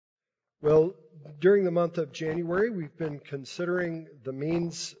Well, during the month of January, we've been considering the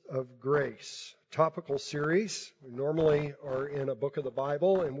means of grace, topical series. We normally are in a book of the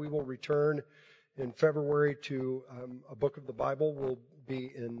Bible, and we will return in February to a book of the Bible. We'll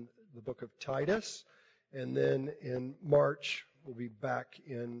be in the book of Titus, and then in March, we'll be back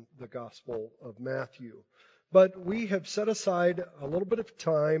in the Gospel of Matthew. But we have set aside a little bit of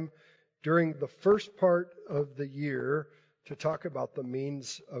time during the first part of the year to talk about the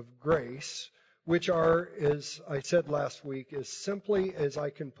means of grace, which are, as I said last week, as simply as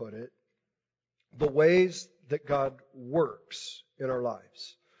I can put it, the ways that God works in our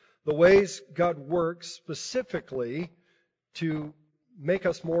lives. The ways God works specifically to make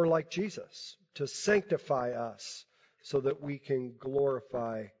us more like Jesus, to sanctify us so that we can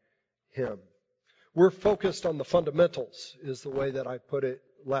glorify Him. We're focused on the fundamentals, is the way that I put it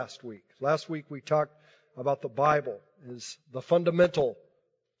last week. Last week we talked about the Bible is the fundamental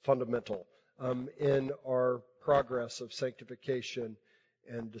in our progress of sanctification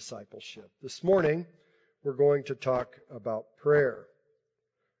and discipleship. This morning, we're going to talk about prayer.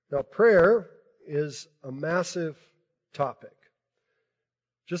 Now, prayer is a massive topic.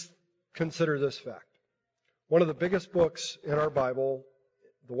 Just consider this fact. One of the biggest books in our Bible,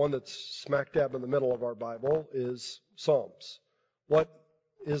 the one that's smack dab in the middle of our Bible, is Psalms. What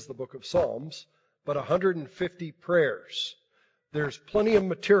is the book of Psalms? But 150 prayers. There's plenty of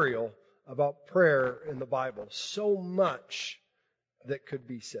material about prayer in the Bible. So much that could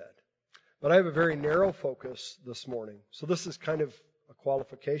be said. But I have a very narrow focus this morning. So this is kind of a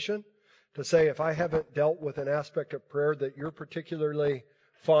qualification to say if I haven't dealt with an aspect of prayer that you're particularly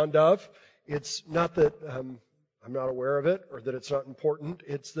fond of, it's not that I'm not aware of it or that it's not important.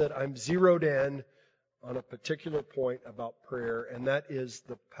 It's that I'm zeroed in on a particular point about prayer, and that is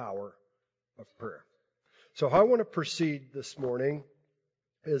the power of prayer. So how I want to proceed this morning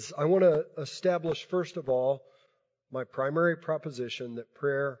is I want to establish, first of all, my primary proposition that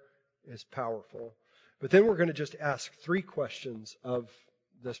prayer is powerful. But then we're going to just ask three questions of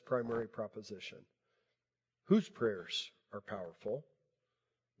this primary proposition. Whose prayers are powerful?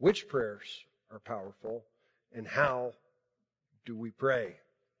 Which prayers are powerful? And how do we pray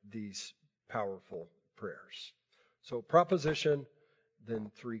these powerful prayers? So proposition,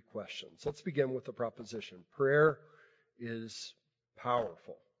 then three questions. Let's begin with the proposition. Prayer is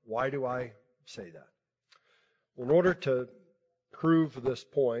powerful. Why do I say that? Well, in order to prove this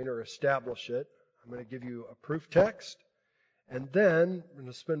point or establish it, I'm going to give you a proof text, and then I'm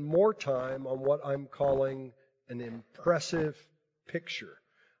going to spend more time on what I'm calling an impressive picture.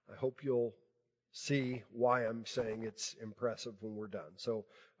 I hope you'll see why I'm saying it's impressive when we're done. So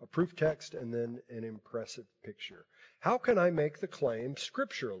a proof text and then an impressive picture. How can I make the claim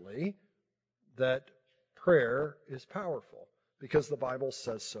scripturally that prayer is powerful? Because the Bible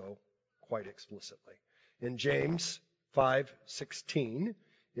says so quite explicitly. In James 5:16,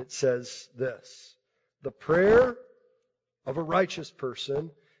 it says this: the prayer of a righteous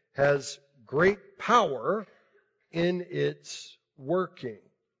person has great power in its working.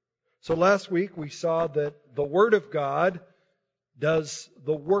 So last week we saw that the Word of God does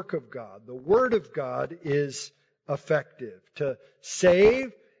the work of God. The Word of God is effective to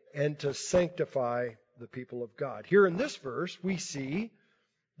save and to sanctify the people of God. Here in this verse, we see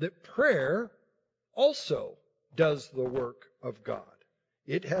that prayer also does the work of God.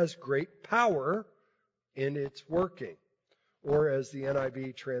 It has great power in its working. Or as the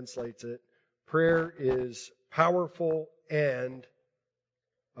NIV translates it, prayer is powerful and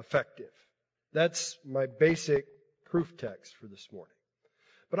effective. That's my basic proof text for this morning.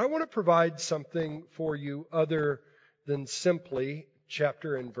 But I want to provide something for you other than simply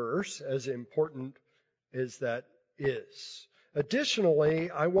chapter and verse, as important as that is. Additionally,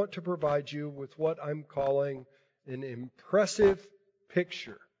 I want to provide you with what I'm calling an impressive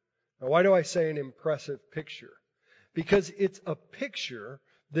picture. Now, why do I say an impressive picture? Because it's a picture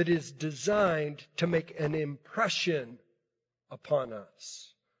that is designed to make an impression upon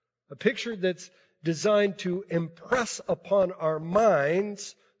us. A picture that's designed to impress upon our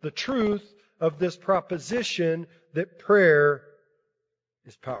minds the truth of this proposition that prayer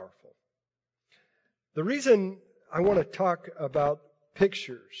is powerful. The reason I want to talk about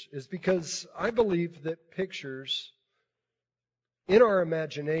pictures is because I believe that pictures in our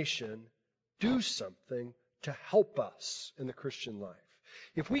imagination do something to help us in the Christian life.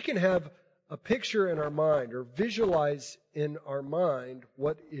 If we can have a picture in our mind or visualize in our mind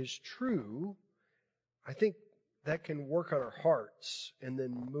what is true, I think that can work on our hearts and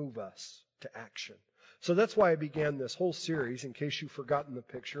then move us to action. So that's why I began this whole series. In case you've forgotten the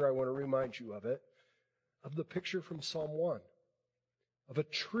picture, I want to remind you of it, of the picture from Psalm 1, of a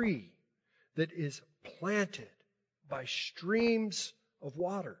tree that is planted by streams of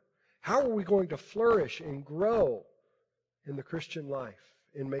water. How are we going to flourish and grow in the Christian life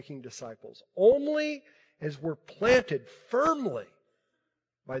in making disciples? Only as we're planted firmly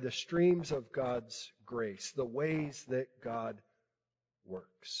by the streams of God's grace, the ways that God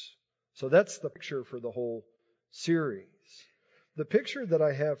works. So that's the picture for the whole series. The picture that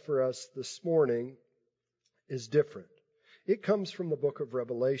I have for us this morning is different. It comes from the book of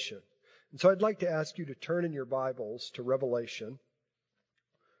Revelation. And so I'd like to ask you to turn in your Bibles to Revelation.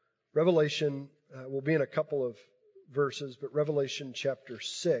 Revelation will be in a couple of verses, but Revelation chapter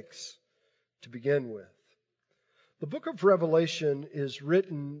 6 to begin with. The book of Revelation is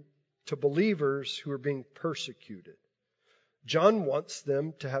written to believers who are being persecuted. John wants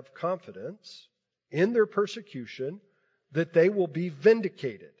them to have confidence in their persecution that they will be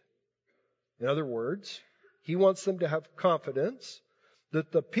vindicated. In other words, he wants them to have confidence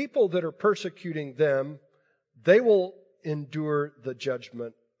that the people that are persecuting them, they will endure the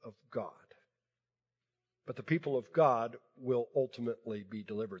judgment of God. But the people of God will ultimately be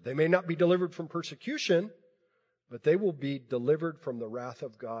delivered. They may not be delivered from persecution, but they will be delivered from the wrath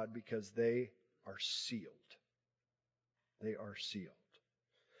of God because they are sealed. They are sealed.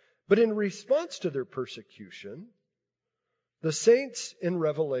 But in response to their persecution, the saints in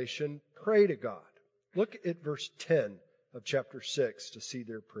Revelation pray to God. Look at verse 10 of chapter 6 to see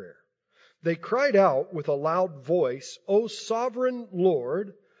their prayer. They cried out with a loud voice, "O sovereign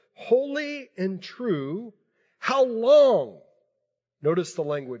Lord, holy and true, how long?" Notice the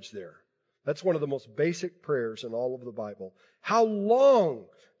language there. That's one of the most basic prayers in all of the Bible. "How long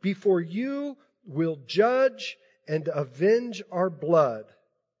before you will judge and avenge our blood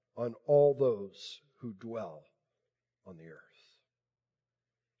on all those who dwell on the earth?"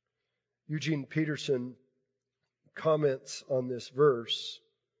 Eugene Peterson comments on this verse.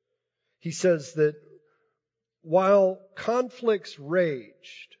 He says that while conflicts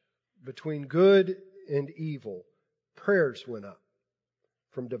raged between good and evil, prayers went up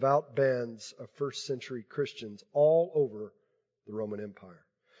from devout bands of first century Christians all over the Roman Empire.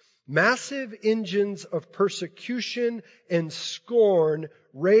 Massive engines of persecution and scorn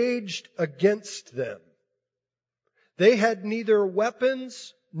raged against them. They had neither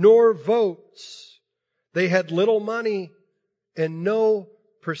weapons nor votes. They had little money and no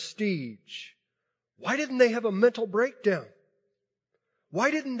prestige. Why didn't they have a mental breakdown? Why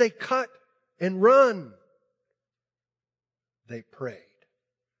didn't they cut and run? They prayed.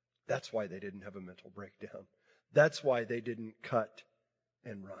 That's why they didn't have a mental breakdown. That's why they didn't cut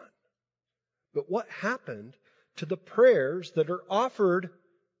and run. But what happened to the prayers that are offered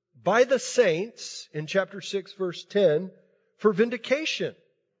by the saints in chapter 6, verse 10 for vindication?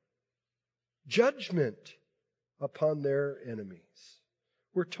 Judgment upon their enemies.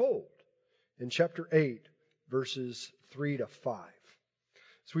 We're told in chapter 8, verses 3 to 5.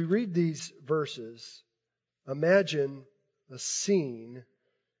 As we read these verses, imagine a scene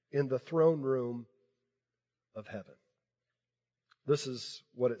in the throne room of heaven. This is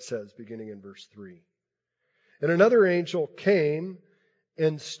what it says beginning in verse 3. "And another angel came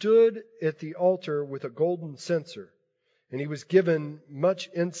and stood at the altar with a golden censer, and he was given much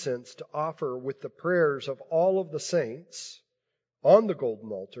incense to offer with the prayers of all of the saints on the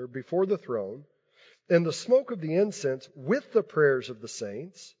golden altar before the throne. And the smoke of the incense with the prayers of the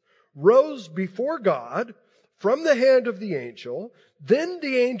saints rose before God from the hand of the angel. Then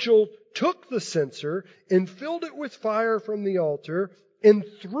the angel took the censer and filled it with fire from the altar and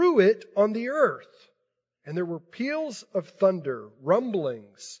threw it on the earth. And there were peals of thunder,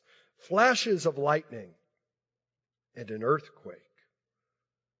 rumblings, flashes of lightning, and an earthquake."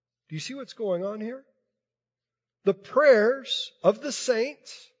 Do you see what's going on here? The prayers of the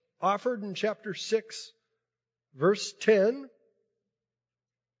saints offered in chapter 6, verse 10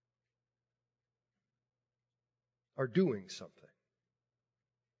 are doing something.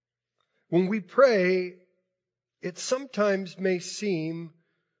 When we pray, it sometimes may seem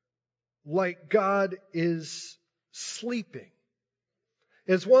like God is sleeping.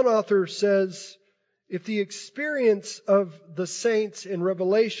 As one author says, if the experience of the saints in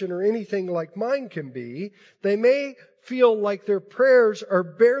Revelation are anything like mine can be, they may feel like their prayers are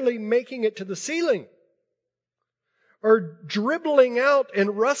barely making it to the ceiling, or dribbling out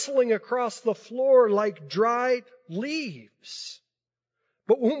and rustling across the floor like dry leaves.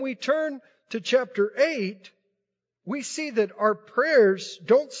 But when we turn to chapter 8, we see that our prayers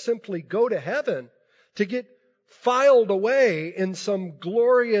don't simply go to heaven to get filed away in some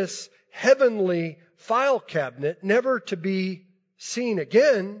glorious heavenly file cabinet, never to be seen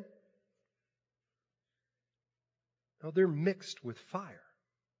again. No, they're mixed with fire.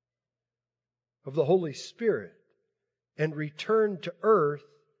 of the Holy Spirit and return to earth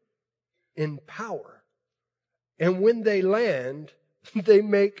in power. And when they land, they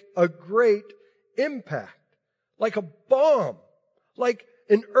make a great impact, like a bomb, like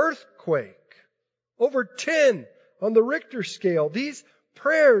an earthquake, over 10 on the Richter scale. These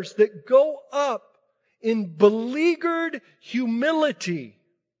prayers that go up in beleaguered humility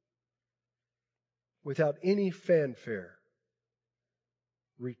without any fanfare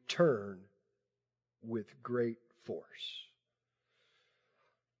return with great force.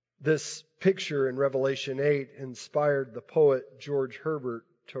 This picture in Revelation 8 inspired the poet George Herbert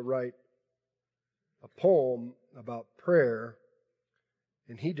to write a poem about prayer,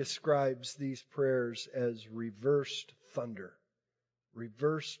 and he describes these prayers as reversed thunder.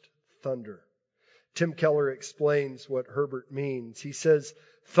 Reversed thunder. Tim Keller explains what Herbert means. He says,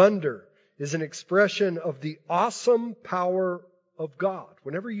 thunder is an expression of the awesome power of God.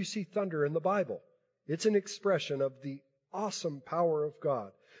 Whenever you see thunder in the Bible, it's an expression of the awesome power of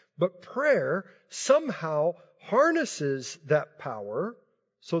God. But prayer somehow harnesses that power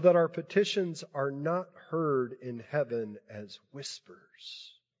so that our petitions are not heard in heaven as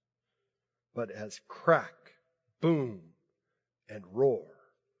whispers, but as crack, boom, and roar.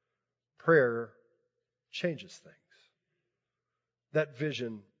 Prayer changes things. That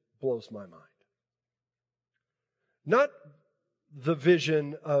vision blows my mind. Not the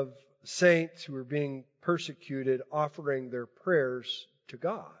vision of saints who are being persecuted offering their prayers to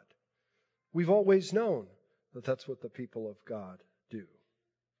God. We've always known that that's what the people of God do.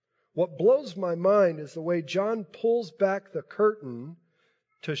 What blows my mind is the way John pulls back the curtain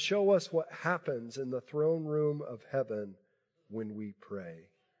to show us what happens in the throne room of heaven when we pray.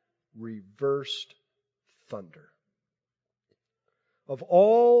 Reversed thunder. Of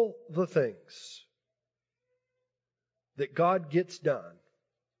all the things that God gets done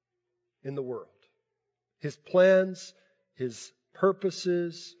in the world, His plans, His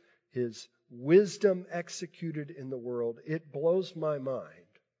purposes, His wisdom executed in the world, it blows my mind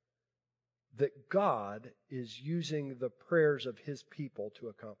that God is using the prayers of His people to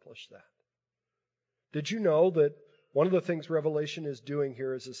accomplish that. Did you know that one of the things Revelation is doing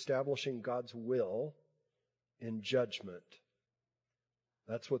here is establishing God's will in judgment?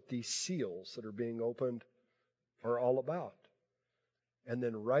 That's what these seals that are being opened are all about. And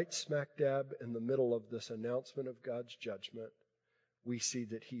then right smack dab in the middle of this announcement of God's judgment, we see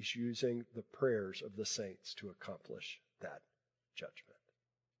that He's using the prayers of the saints to accomplish that judgment.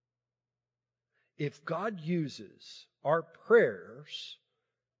 If God uses our prayers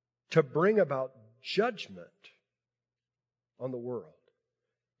to bring about judgment on the world,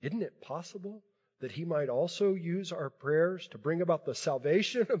 isn't it possible that He might also use our prayers to bring about the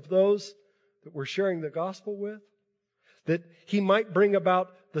salvation of those that we're sharing the gospel with? That He might bring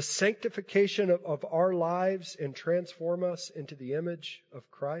about the sanctification of our lives and transform us into the image of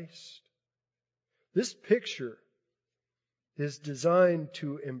Christ? This picture is designed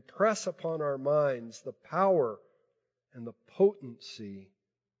to impress upon our minds the power and the potency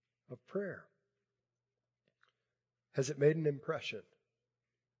of prayer. Has it made an impression?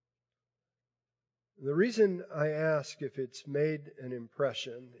 The reason I ask if it's made an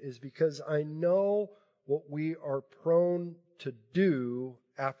impression is because I know what we are prone to do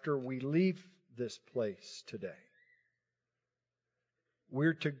after we leave this place today.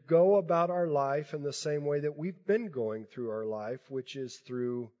 We're to go about our life in the same way that we've been going through our life, which is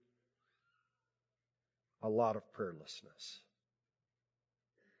through a lot of prayerlessness.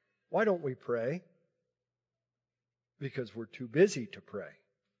 Why don't we pray? Because we're too busy to pray.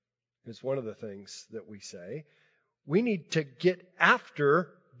 It's one of the things that we say. We need to get after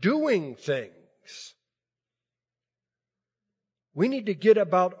doing things. We need to get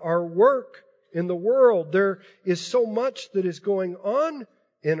about our work in the world. There is so much that is going on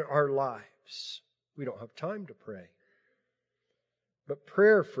in our lives. We don't have time to pray. But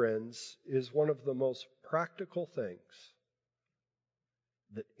prayer, friends, is one of the most practical things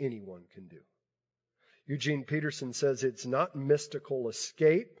that anyone can do. Eugene Peterson says it's not mystical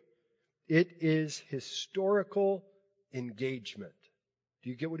escape. It is historical engagement. Do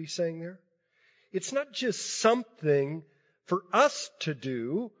you get what he's saying there? It's not just something for us to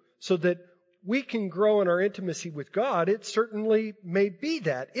do so that we can grow in our intimacy with God. It certainly may be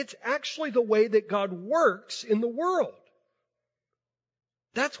that. It's actually the way that God works in the world.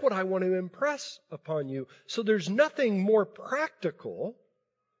 That's what I want to impress upon you. So there's nothing more practical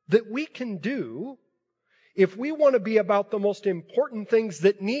that we can do if we want to be about the most important things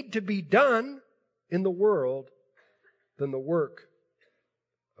that need to be done in the world than the work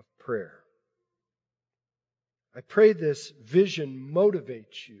of prayer. I pray this vision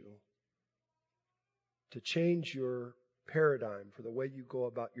motivates you to change your paradigm for the way you go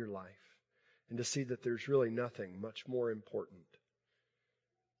about your life, and to see that there's really nothing much more important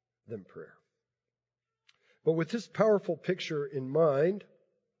than prayer. But with this powerful picture in mind,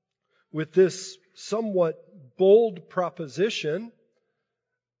 with this somewhat bold proposition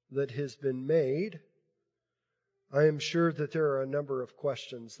that has been made, I am sure that there are a number of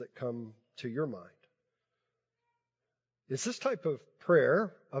questions that come to your mind. Is this type of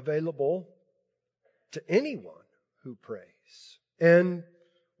prayer available to anyone who prays? And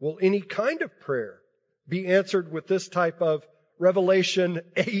will any kind of prayer be answered with this type of Revelation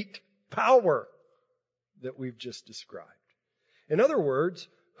 8 power that we've just described? In other words,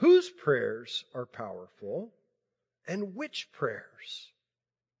 whose prayers are powerful and which prayers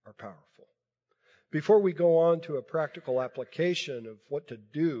are powerful? Before we go on to a practical application of what to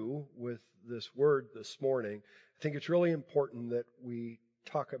do with this word this morning, I think it's really important that we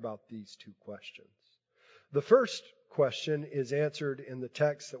talk about these two questions. The first question is answered in the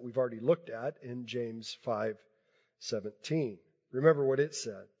text that we've already looked at in James 5:17. Remember what it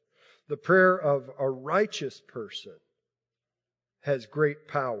said. The prayer of a righteous person has great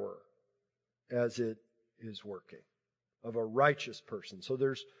power as it is working. Of a righteous person. So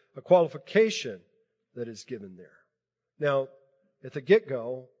there's a qualification that is given there. Now, at the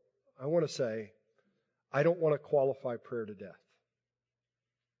get-go, I want to say, I don't want to qualify prayer to death.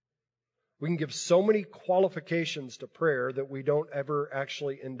 We can give so many qualifications to prayer that we don't ever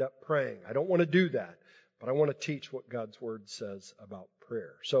actually end up praying. I don't want to do that, but I want to teach what God's Word says about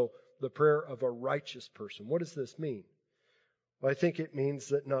prayer. So, the prayer of a righteous person. What does this mean? Well, I think it means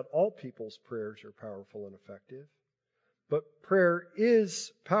that not all people's prayers are powerful and effective. But prayer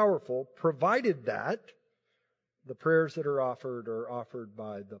is powerful, provided that the prayers that are offered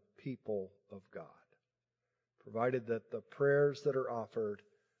by the people of God. Provided that the prayers that are offered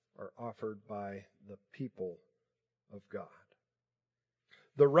by the people of God.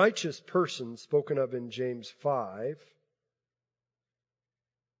 The righteous person spoken of in James 5,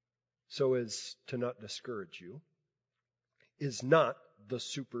 so as to not discourage you, is not the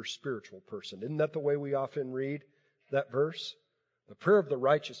super spiritual person. Isn't that the way we often read that verse? The prayer of the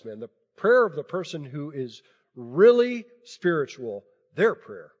righteous man, the prayer of the person who is really spiritual, their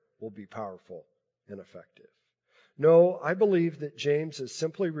prayer will be powerful and effective. No, I believe that James is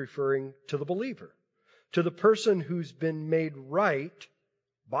simply referring to the believer, to the person who's been made right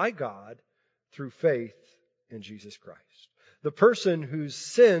by God through faith in Jesus Christ. The person whose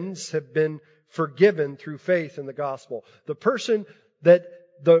sins have been forgiven through faith in the gospel. The person that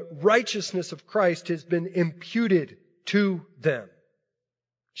the righteousness of Christ has been imputed to them.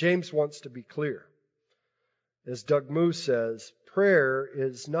 James wants to be clear. As Doug Moo says, prayer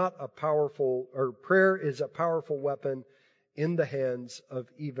is a powerful weapon in the hands of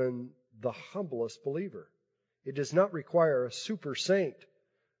even the humblest believer. It does not require a super saint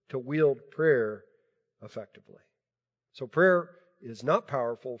to wield prayer effectively. So prayer is not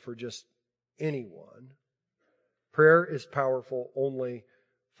powerful for just anyone. Prayer is powerful only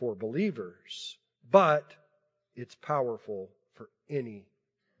for believers, but it's powerful for any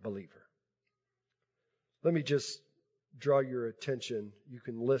believer. Let me just draw your attention. You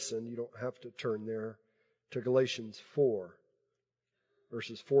can listen. You don't have to turn there. To Galatians 4,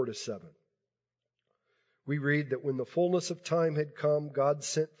 verses 4 to 7. We read that when the fullness of time had come, God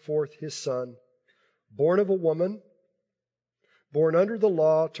sent forth His Son, born of a woman, born under the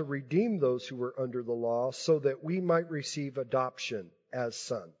law, to redeem those who were under the law, so that we might receive adoption as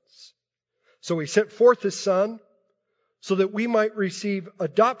sons. So He sent forth His Son, so that we might receive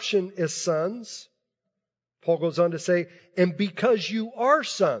adoption as sons. Paul goes on to say, and because you are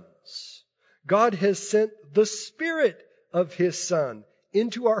sons, God has sent the Spirit of His Son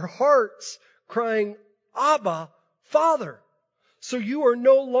into our hearts, crying, Abba, Father. So you are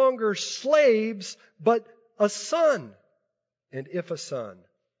no longer slaves, but a son. And if a son,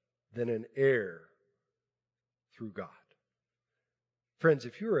 then an heir through God. Friends,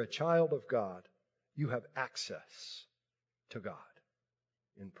 if you're a child of God, you have access to God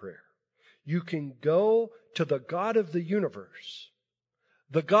in prayer. You can go to the God of the universe,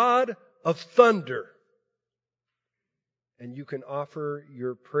 the God of thunder, and you can offer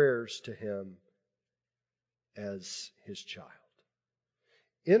your prayers to Him as His child.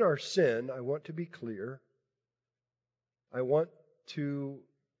 In our sin, I want to be clear. I want to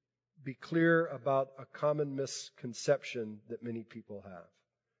be clear about a common misconception that many people have.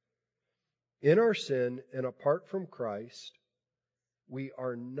 In our sin and apart from Christ, we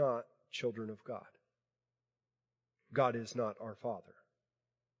are not children of God. God is not our Father.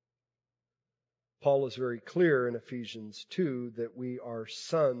 Paul is very clear in Ephesians 2 that we are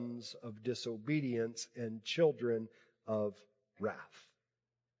sons of disobedience and children of wrath.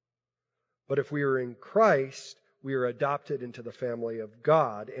 But if we are in Christ, we are adopted into the family of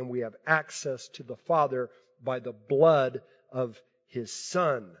God, and we have access to the Father by the blood of His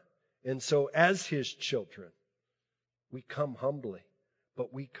Son. And so as His children, we come humbly,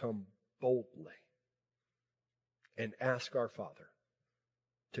 but we come boldly and ask our Father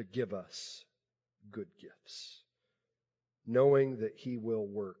to give us good gifts, knowing that He will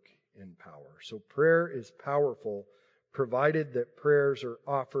work in power. So prayer is powerful, provided that prayers are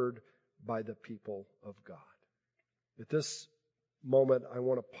offered by the people of God. At this moment, I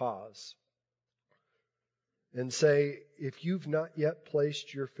want to pause and say, if you've not yet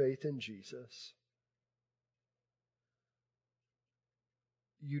placed your faith in Jesus,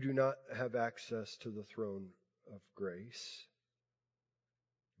 you do not have access to the throne of grace.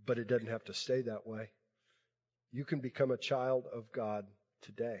 But it doesn't have to stay that way. You can become a child of God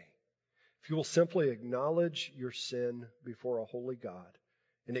today. If you will simply acknowledge your sin before a holy God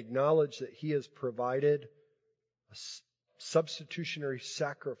and acknowledge that He has provided a substitutionary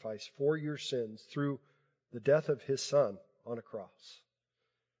sacrifice for your sins through the death of His Son on a cross.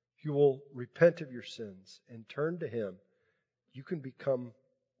 If you will repent of your sins and turn to Him, you can become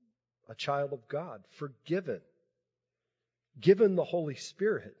a child of God, forgiven, given the Holy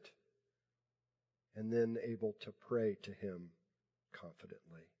Spirit, and then able to pray to Him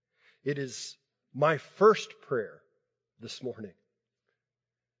confidently. It is my first prayer this morning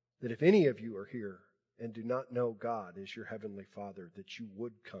that if any of you are here and do not know God as your Heavenly Father, that you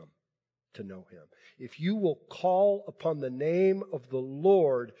would come to know Him. If you will call upon the name of the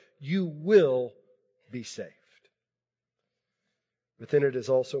Lord, you will be saved. Within it is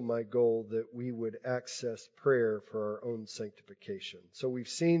also my goal that we would access prayer for our own sanctification. So we've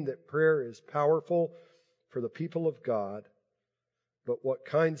seen that prayer is powerful for the people of God, but what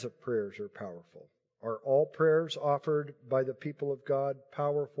kinds of prayers are powerful? Are all prayers offered by the people of God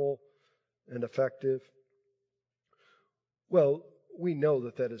powerful and effective? Well, we know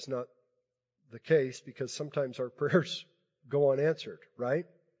that that is not the case because sometimes our prayers go unanswered, right?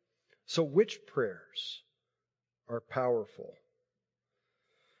 So which prayers are powerful?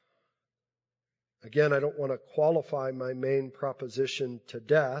 Again, I don't want to qualify my main proposition to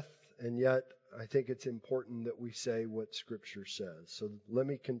death, and yet I think it's important that we say what Scripture says. So let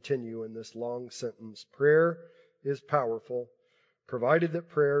me continue in this long sentence. Prayer is powerful, provided that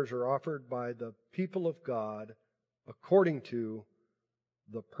prayers are offered by the people of God according to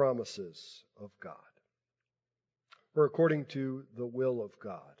the promises of God. Or according to the will of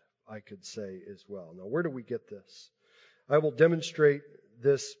God, I could say as well. Now, where do we get this? I will demonstrate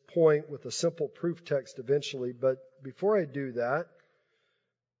this point with a simple proof text eventually, but before I do that,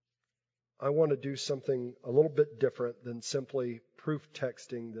 I want to do something a little bit different than simply proof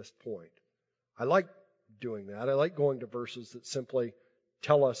texting this point. I like doing that. I like going to verses that simply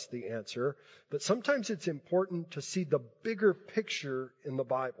tell us the answer, but sometimes it's important to see the bigger picture in the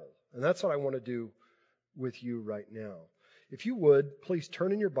Bible, and that's what I want to do with you right now. If you would, please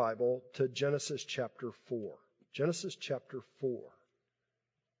turn in your Bible to Genesis chapter 4. Genesis chapter 4.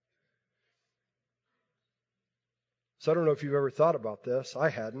 So I don't know if you've ever thought about this. I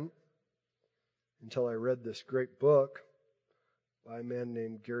hadn't until I read this great book by a man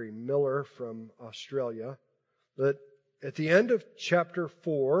named Gary Miller from Australia. But at the end of chapter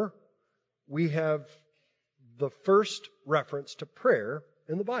 4, we have the first reference to prayer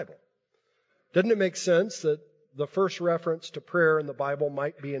in the Bible. Doesn't it make sense that the first reference to prayer in the Bible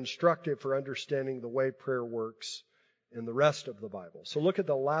might be instructive for understanding the way prayer works in the rest of the Bible? So look at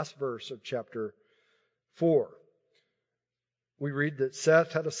the last verse of chapter 4. We read that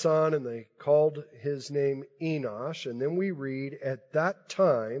Seth had a son and they called his name Enosh. And then we read, at that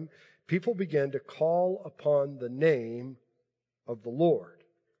time, people began to call upon the name of the Lord.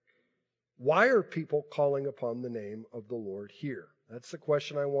 Why are people calling upon the name of the Lord here? That's the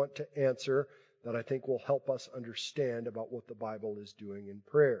question I want to answer that I think will help us understand about what the Bible is doing in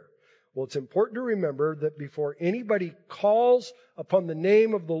prayer. Well, it's important to remember that before anybody calls upon the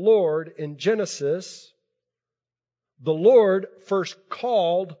name of the Lord in Genesis, the Lord first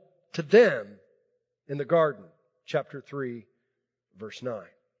called to them in the garden, chapter 3, verse 9,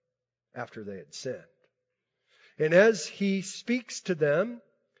 after they had sinned. And as He speaks to them,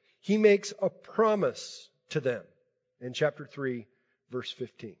 He makes a promise to them in chapter 3, verse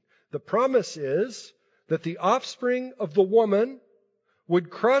 15. The promise is that the offspring of the woman would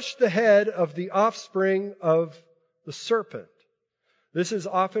crush the head of the offspring of the serpent. This is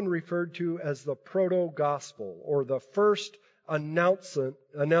often referred to as the proto-gospel, or the first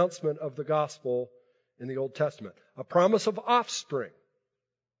announcement of the gospel in the Old Testament. A promise of offspring.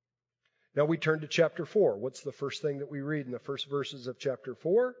 Now we turn to chapter 4. What's the first thing that we read in the first verses of chapter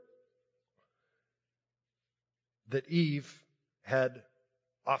 4? That Eve had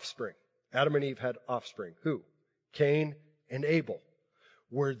offspring. Adam and Eve had offspring. Who? Cain and Abel.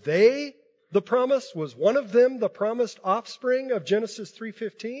 Were they the promise? Was one of them the promised offspring of Genesis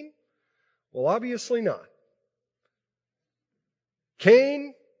 3:15? Well, obviously not.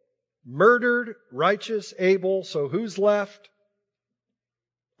 Cain murdered righteous Abel, so who's left?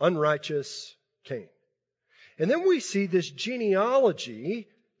 Unrighteous Cain. And then we see this genealogy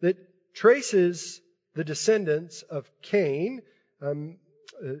that traces the descendants of Cain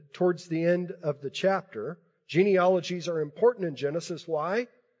towards the end of the chapter. Genealogies are important in Genesis. Why?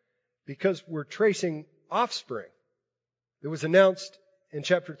 Because we're tracing offspring. It was announced in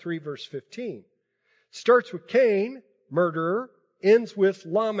chapter 3, verse 15. Starts with Cain, murderer, ends with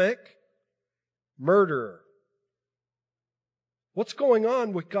Lamech, murderer. What's going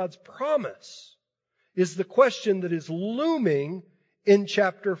on with God's promise is the question that is looming in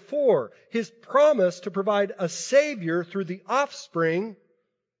chapter 4. His promise to provide a Savior through the offspring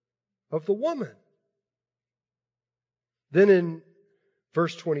of the woman. Then in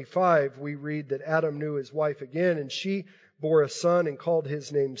verse 25, we read that Adam knew his wife again, and she bore a son and called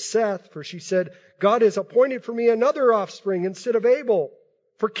his name Seth, for she said, God has appointed for me another offspring instead of Abel,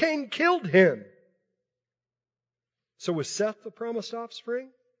 for Cain killed him. So was Seth the promised offspring?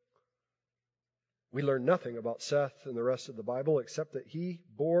 We learn nothing about Seth in the rest of the Bible except that he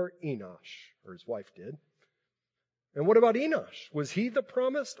bore Enosh, or his wife did. And what about Enosh? Was he the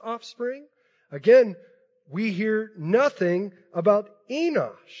promised offspring? Again, we hear nothing about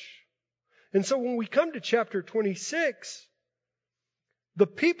Enosh. And so when we come to chapter 26, the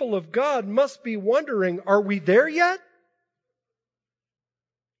people of God must be wondering, are we there yet?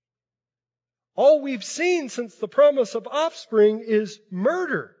 All we've seen since the promise of offspring is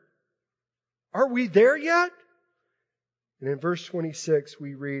murder. Are we there yet? And in verse 26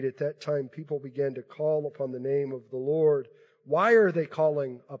 we read, at that time people began to call upon the name of the Lord. Why are they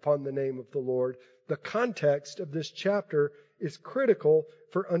calling upon the name of the Lord? The context of this chapter is critical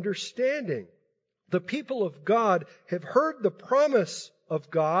for understanding. The people of God have heard the promise of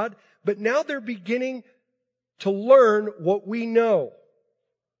God, but now they're beginning to learn what we know.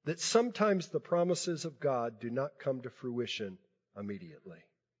 That sometimes the promises of God do not come to fruition immediately.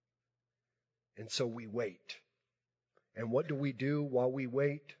 And so we wait. And what do we do while we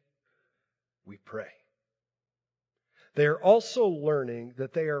wait? We pray. They are also learning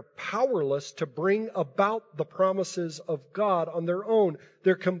that they are powerless to bring about the promises of God on their own.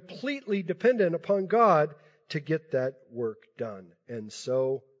 They're completely dependent upon God to get that work done. And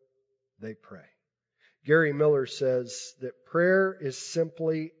so they pray. Gary Miller says that prayer is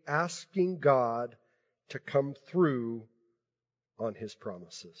simply asking God to come through on His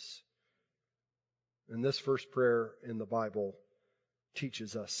promises. And this first prayer in the Bible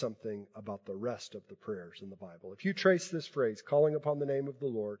teaches us something about the rest of the prayers in the Bible. If you trace this phrase, calling upon the name of the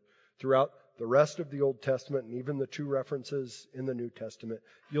Lord, throughout the rest of the Old Testament and even the two references in the New Testament,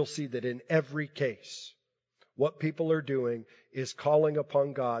 you'll see that in every case, what people are doing is calling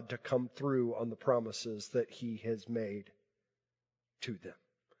upon God to come through on the promises that He has made to them.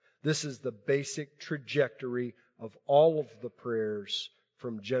 This is the basic trajectory of all of the prayers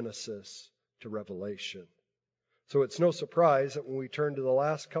from Genesis to Revelation. So it's no surprise that when we turn to the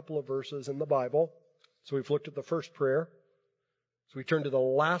last couple of verses in the Bible, so we've looked at the first prayer, so we turn to the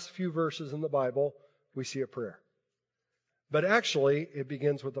last few verses in the Bible, we see a prayer. But actually, it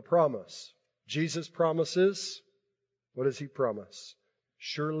begins with a promise. Jesus promises, what does He promise?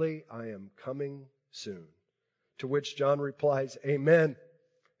 Surely I am coming soon. To which John replies, Amen.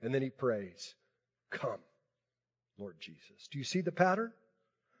 And then he prays, Come, Lord Jesus. Do you see the pattern?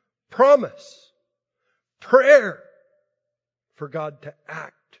 Promise. Prayer for God to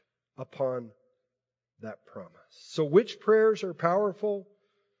act upon that promise. So which prayers are powerful?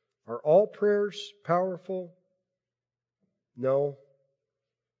 Are all prayers powerful? No.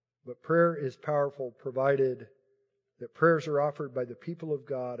 But prayer is powerful provided that prayers are offered by the people of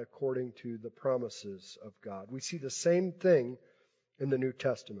God according to the promises of God. We see the same thing in the New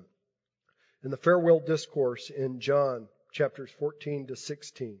Testament. In the farewell discourse in John chapters 14 to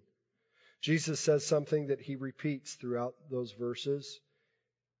 16, Jesus says something that He repeats throughout those verses.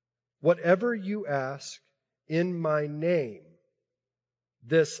 Whatever you ask in my name,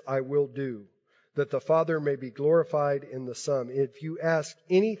 this I will do, that the Father may be glorified in the Son. If you ask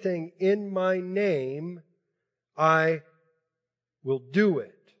anything in my name, I will do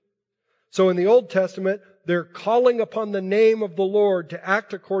it. So in the Old Testament, they're calling upon the name of the Lord to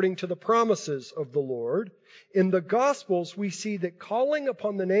act according to the promises of the Lord. In the Gospels, we see that calling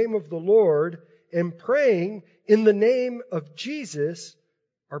upon the name of the Lord and praying in the name of Jesus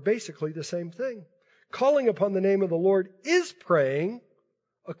are basically the same thing. Calling upon the name of the Lord is praying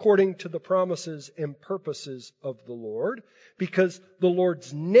according to the promises and purposes of the Lord, because the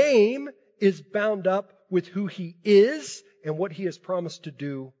Lord's name is bound up with who He is and what He has promised to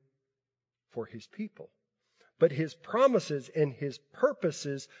do for His people. But His promises and His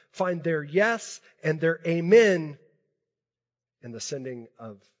purposes find their yes and their amen in the sending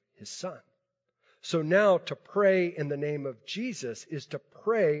of His Son. So now to pray in the name of Jesus is to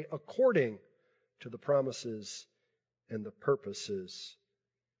pray according to the promises and the purposes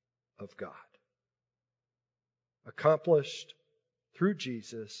of God, accomplished through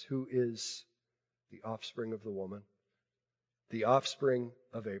Jesus, who is the offspring of the woman, the offspring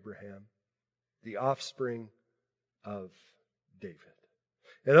of Abraham, the offspring of David.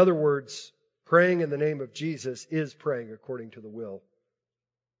 In other words, praying in the name of Jesus is praying according to the will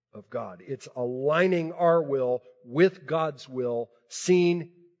of God. It's aligning our will with God's will,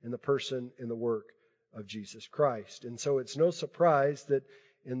 seen in the person and the work of Jesus Christ. And so it's no surprise that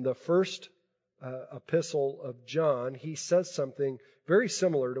in the first epistle of John, he says something very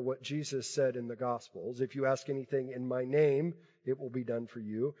similar to what Jesus said in the Gospels. If you ask anything in my name, it will be done for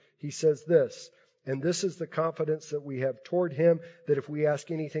you. He says this, and this is the confidence that we have toward Him, that if we ask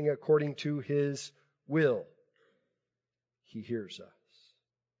anything according to His will, He hears us.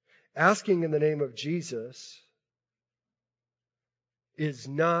 Asking in the name of Jesus is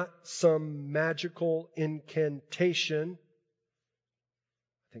not some magical incantation.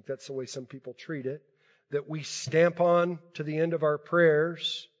 I think that's the way some people treat it, that we stamp on to the end of our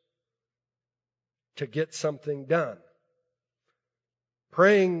prayers to get something done.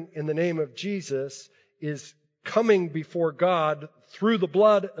 Praying in the name of Jesus is coming before God through the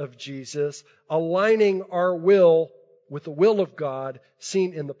blood of Jesus, aligning our will with the will of God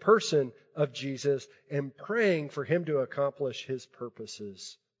seen in the person of Jesus, and praying for Him to accomplish His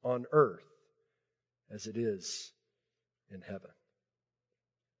purposes on earth as it is in heaven.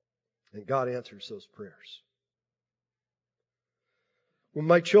 And God answers those prayers. When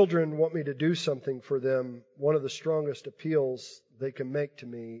my children want me to do something for them, one of the strongest appeals they can make to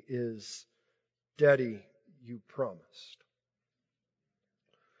me is, Daddy, you promised.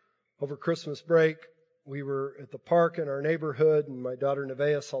 Over Christmas break, we were at the park in our neighborhood, and my daughter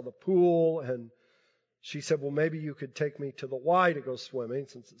Nevaeh saw the pool, and she said, well, maybe you could take me to the Y to go swimming,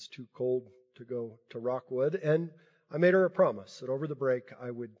 since it's too cold to go to Rockwood. And I made her a promise that over the break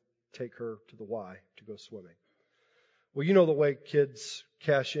I would take her to the Y to go swimming. Well, you know the way kids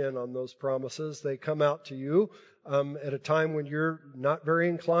cash in on those promises. They come out to you at a time when you're not very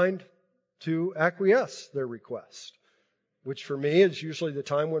inclined to acquiesce their request, which for me is usually the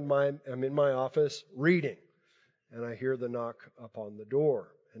time when I'm in my office reading, and I hear the knock upon the door.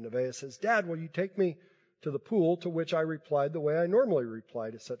 And Nevaeh says, Dad, will you take me to the pool? To which I replied the way I normally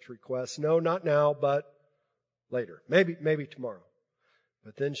reply to such requests. No, not now, but later. Maybe tomorrow.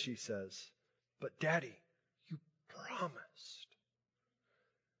 But then she says, but Daddy, you promised.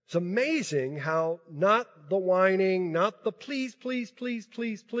 It's amazing how not the whining, not the please, please, please,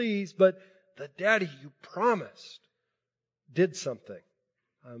 please, please, but the Daddy, you promised did something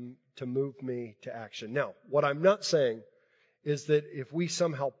to move me to action. Now, what I'm not saying is that if we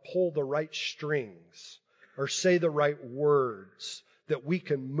somehow pull the right strings or say the right words, that we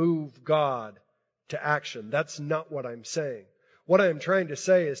can move God to action. That's not what I'm saying. What I am trying to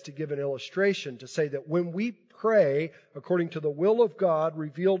say is to give an illustration to say that when we pray according to the will of God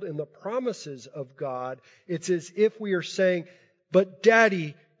revealed in the promises of God, it's as if we are saying, but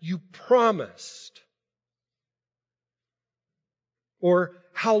Daddy, you promised. Or,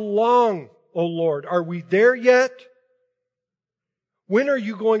 how long, O Lord? Are we there yet? When are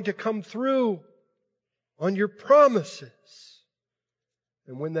you going to come through on your promises?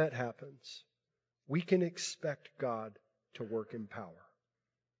 And when that happens, we can expect God to work in power.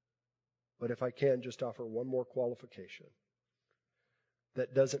 But if I can just offer one more qualification,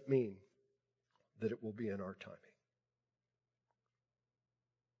 that doesn't mean that it will be in our timing.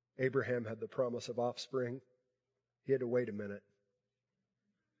 Abraham had the promise of offspring. He had to wait a minute.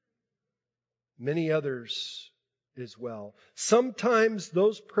 Many others as well. Sometimes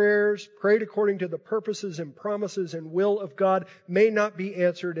those prayers prayed according to the purposes and promises and will of God may not be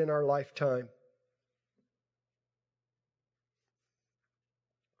answered in our lifetime.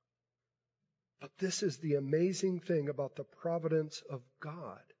 But this is the amazing thing about the providence of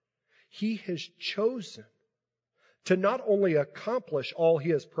God. He has chosen to not only accomplish all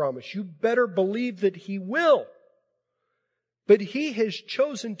He has promised, you better believe that He will. But He has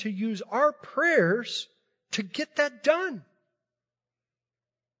chosen to use our prayers to get that done.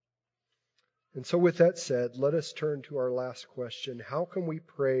 And so with that said, let us turn to our last question. How can we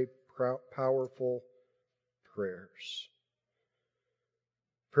pray powerful prayers?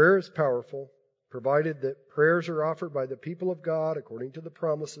 Prayer is powerful, provided that prayers are offered by the people of God according to the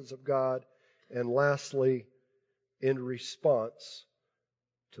promises of God, and lastly, in response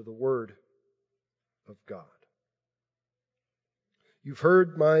to the Word of God. You've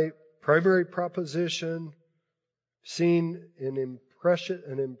heard my primary proposition, seen an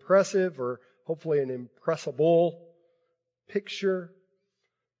impressive or hopefully an impressible picture,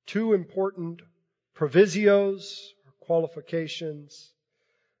 two important provisios, qualifications.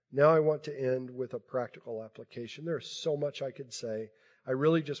 Now I want to end with a practical application. There's so much I could say. I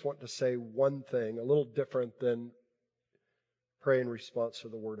really just want to say one thing, a little different than pray in response to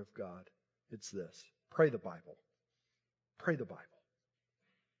the Word of God. It's this: pray the Bible. Pray the Bible.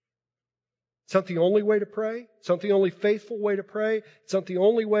 It's not the only way to pray. It's not the only faithful way to pray. It's not the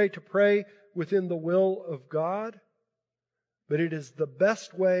only way to pray within the will of God. But it is the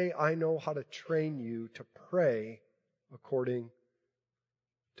best way I know how to train you to pray according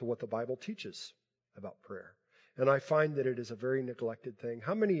to what the Bible teaches about prayer. And I find that it is a very neglected thing.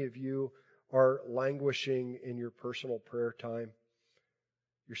 How many of you are languishing in your personal prayer time?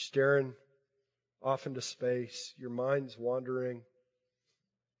 You're staring off into space. Your mind's wandering.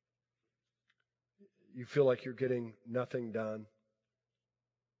 You feel like you're getting nothing done.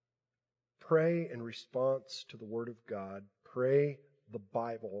 Pray in response to the Word of God. Pray the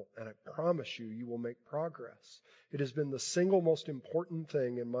Bible, and I promise you, you will make progress. It has been the single most important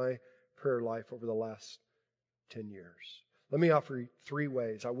thing in my prayer life over the last 10 years. Let me offer you 3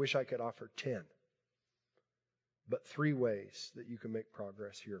 ways. I wish I could offer 10. But 3 ways that you can make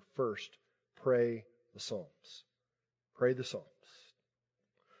progress here. First, pray the Psalms. Pray the Psalms.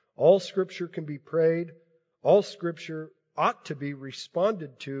 All Scripture can be prayed. All Scripture ought to be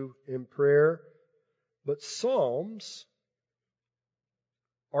responded to in prayer. But Psalms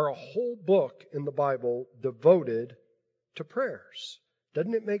are a whole book in the Bible devoted to prayers.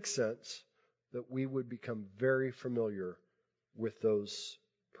 Doesn't it make sense that we would become very familiar with those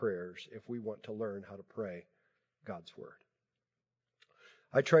prayers if we want to learn how to pray God's Word?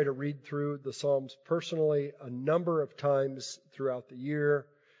 I try to read through the Psalms personally a number of times throughout the year.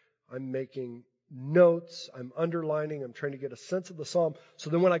 I'm making notes, I'm underlining, I'm trying to get a sense of the Psalm. So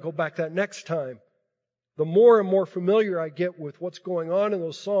then when I go back that next time, the more and more familiar I get with what's going on in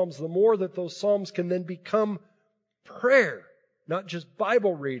those Psalms, the more that those Psalms can then become prayer, not just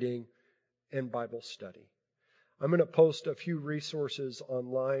Bible reading and Bible study. I'm going to post a few resources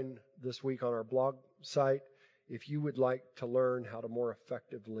online this week on our blog site if you would like to learn how to more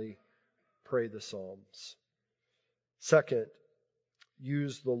effectively pray the Psalms. Second,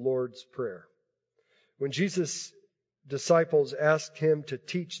 use the Lord's Prayer. When Jesus' disciples asked Him to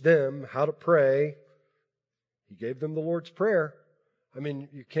teach them how to pray, He gave them the Lord's Prayer. I mean,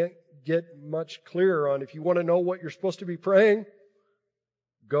 you can't get much clearer on, if you want to know what you're supposed to be praying,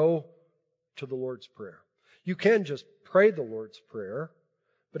 go to the Lord's Prayer. You can just pray the Lord's Prayer,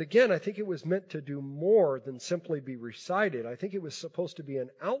 but again, I think it was meant to do more than simply be recited. I think it was supposed to be an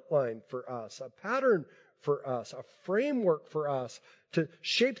outline for us, a pattern for us, a framework for us to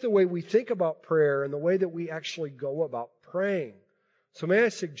shape the way we think about prayer and the way that we actually go about praying. So may I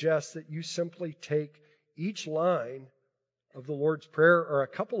suggest that you simply take each line of the Lord's Prayer, or a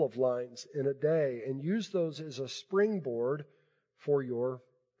couple of lines in a day, and use those as a springboard for your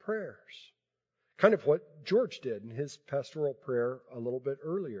prayers. Kind of what George did in his pastoral prayer a little bit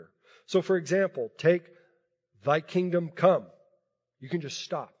earlier. So for example, take "Thy kingdom come." You can just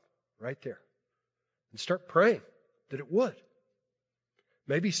stop right there and start praying that it would.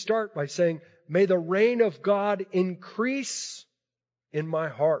 Maybe start by saying, "May the reign of God increase in my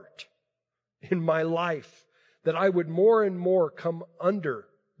heart, in my life, that I would more and more come under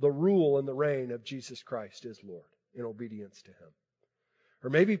the rule and the reign of Jesus Christ as Lord in obedience to Him." Or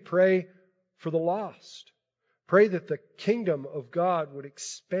maybe pray for the lost. Pray that the kingdom of God would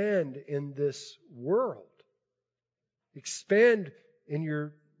expand in this world. Expand in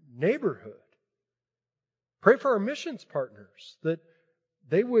your neighborhood. Pray for our missions partners, that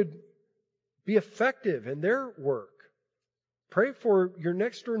they would be effective in their work. Pray for your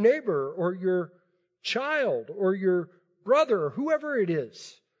next door neighbor or your child or your brother or whoever it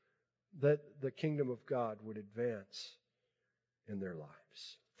is, that the kingdom of God would advance in their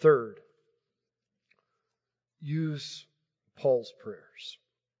lives. Third, use Paul's prayers.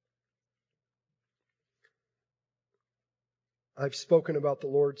 I've spoken about the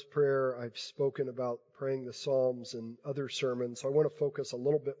Lord's Prayer. I've spoken about praying the Psalms and other sermons. So I want to focus a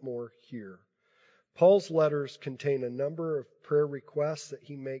little bit more here. Paul's letters contain a number of prayer requests that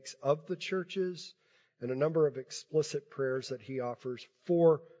he makes of the churches and a number of explicit prayers that he offers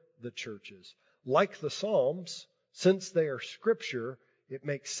for the churches. Like the Psalms, since they are scripture, it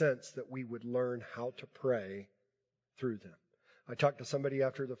makes sense that we would learn how to pray through them. I talked to somebody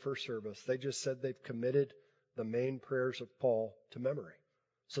after the first service. They just said they've committed the main prayers of Paul to memory.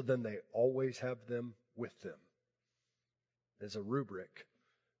 So then they always have them with them as a rubric,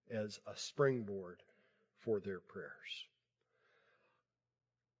 as a springboard for their prayers.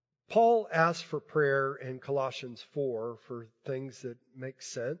 Paul asks for prayer in Colossians 4 for things that make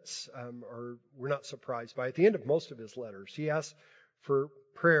sense, or we're not surprised by. At the end of most of his letters, he asks for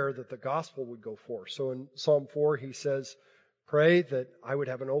prayer that the gospel would go forth. So in Psalm 4, he says, pray that I would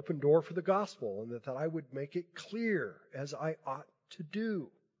have an open door for the gospel and that I would make it clear as I ought to do.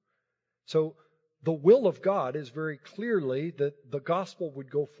 So the will of God is very clearly that the gospel would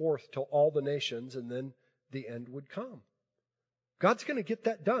go forth to all the nations and then the end would come. God's going to get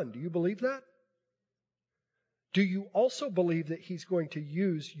that done. Do you believe that? Do you also believe that He's going to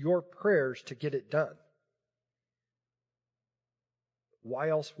use your prayers to get it done? Why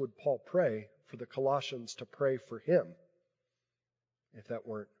else would Paul pray for the Colossians to pray for him if that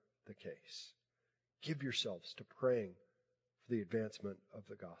weren't the case? Give yourselves to praying for the advancement of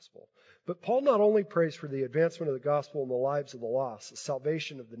the gospel. But Paul not only prays for the advancement of the gospel in the lives of the lost, the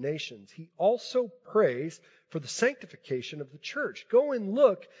salvation of the nations, he also prays for the sanctification of the church. Go and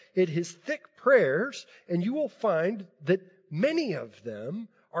look at his thick prayers, and you will find that many of them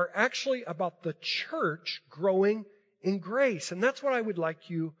are actually about the church growing in grace. And that's what I would like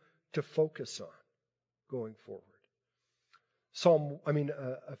you to focus on going forward.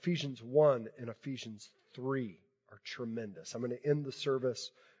 Ephesians 1 and Ephesians 3 are tremendous. I'm going to end the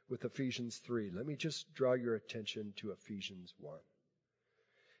service with Ephesians 3. Let me just draw your attention to Ephesians 1.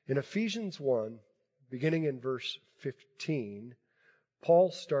 In Ephesians 1, beginning in verse 15,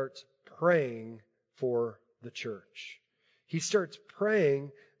 Paul starts praying for the church. He starts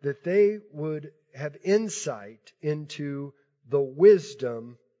praying that they would have insight into the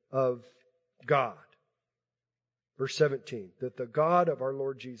wisdom of God. Verse 17, that the God of our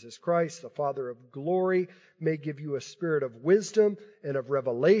Lord Jesus Christ, the Father of glory, may give you a spirit of wisdom and of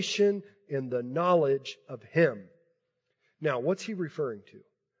revelation in the knowledge of Him. Now, what's he referring to?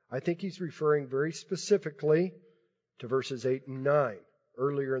 I think he's referring very specifically to verses 8 and 9,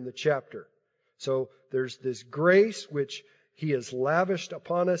 earlier in the chapter. So there's this grace which He has lavished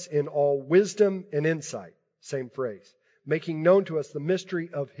upon us in all wisdom and insight. Same phrase. Making known to us the mystery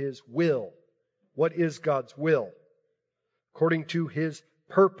of His will. What is God's will? According to His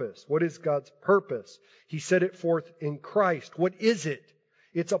purpose. What is God's purpose? He set it forth in Christ. What is it?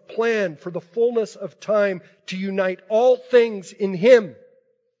 It's a plan for the fullness of time to unite all things in Him.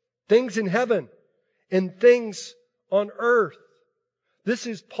 Things in heaven and things on earth. This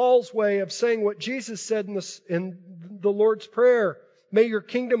is Paul's way of saying what Jesus said in the Lord's Prayer. May your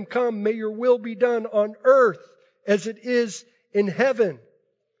kingdom come, may your will be done on earth as it is in heaven.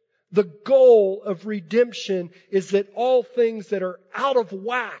 The goal of redemption is that all things that are out of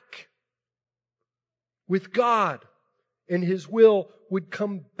whack with God and His will would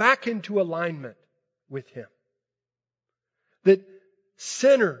come back into alignment with Him. That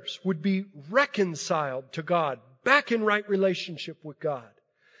sinners would be reconciled to God, back in right relationship with God.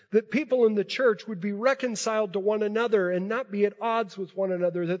 That people in the church would be reconciled to one another and not be at odds with one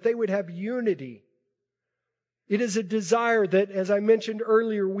another, that they would have unity. It is a desire that, as I mentioned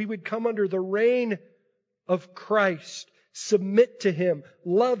earlier, we would come under the reign of Christ, submit to Him,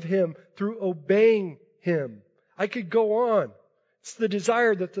 love Him through obeying Him. I could go on. It's the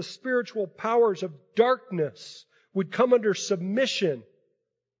desire that the spiritual powers of darkness would come under submission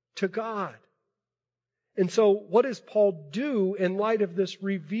to God. And so what does Paul do in light of this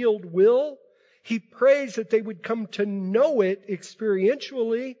revealed will? He prays that they would come to know it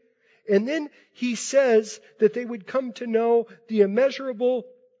experientially. And then he says that they would come to know the immeasurable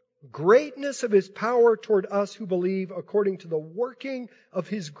greatness of His power toward us who believe, according to the working of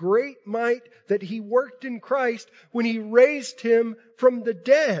His great might that He worked in Christ when He raised Him from the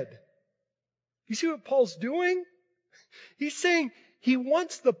dead. You see what Paul's doing? He's saying he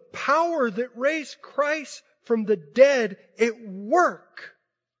wants the power that raised Christ from the dead at work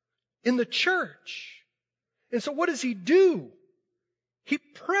in the church. And so what does he do? He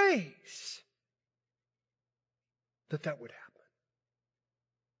prays that that would happen.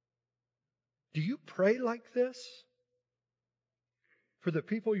 Do you pray like this for the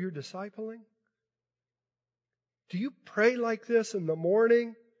people you're discipling? Do you pray like this in the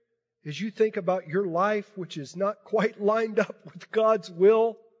morning as you think about your life, which is not quite lined up with God's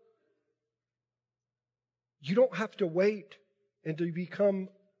will? You don't have to wait and to become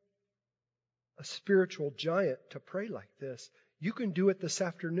a spiritual giant to pray like this. You can do it this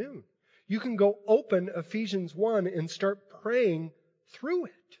afternoon. You can go open Ephesians 1 and start praying through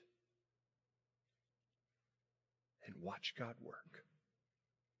it. And watch God work.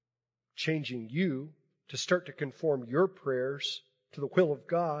 Changing you to start to conform your prayers to the will of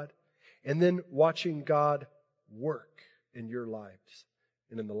God, and then watching God work in your lives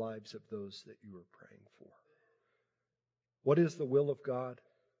and in the lives of those that you are praying for. What is the will of God?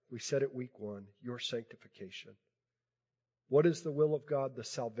 We said it week 1, your sanctification. What is the will of God? The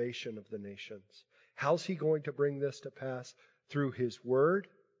salvation of the nations. How's He going to bring this to pass? Through His Word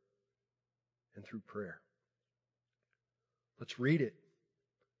and through prayer. Let's read it.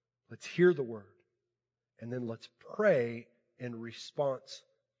 Let's hear the Word. And then let's pray in response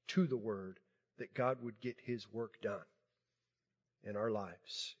to the Word that God would get His work done in our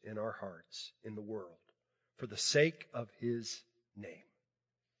lives, in our hearts, in the world, for the sake of His name.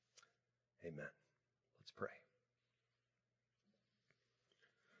 Amen. Let's pray.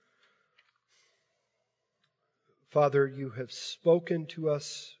 Father, you have spoken to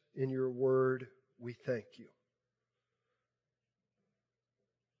us in your word. We thank you.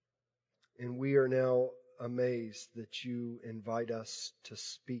 And we are now amazed that you invite us to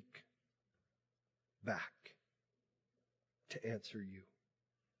speak back, to answer you.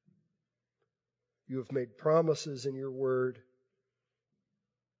 You have made promises in your word.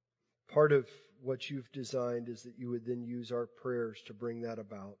 Part of what you've designed is that you would then use our prayers to bring that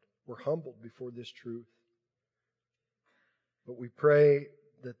about. We're humbled before this truth. But we pray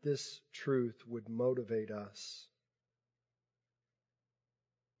that this truth would motivate us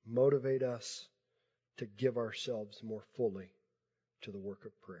to give ourselves more fully to the work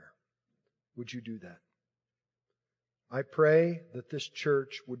of prayer. Would you do that? I pray that this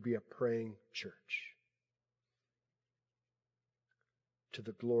church would be a praying church to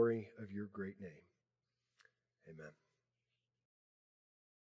the glory of your great name. Amen.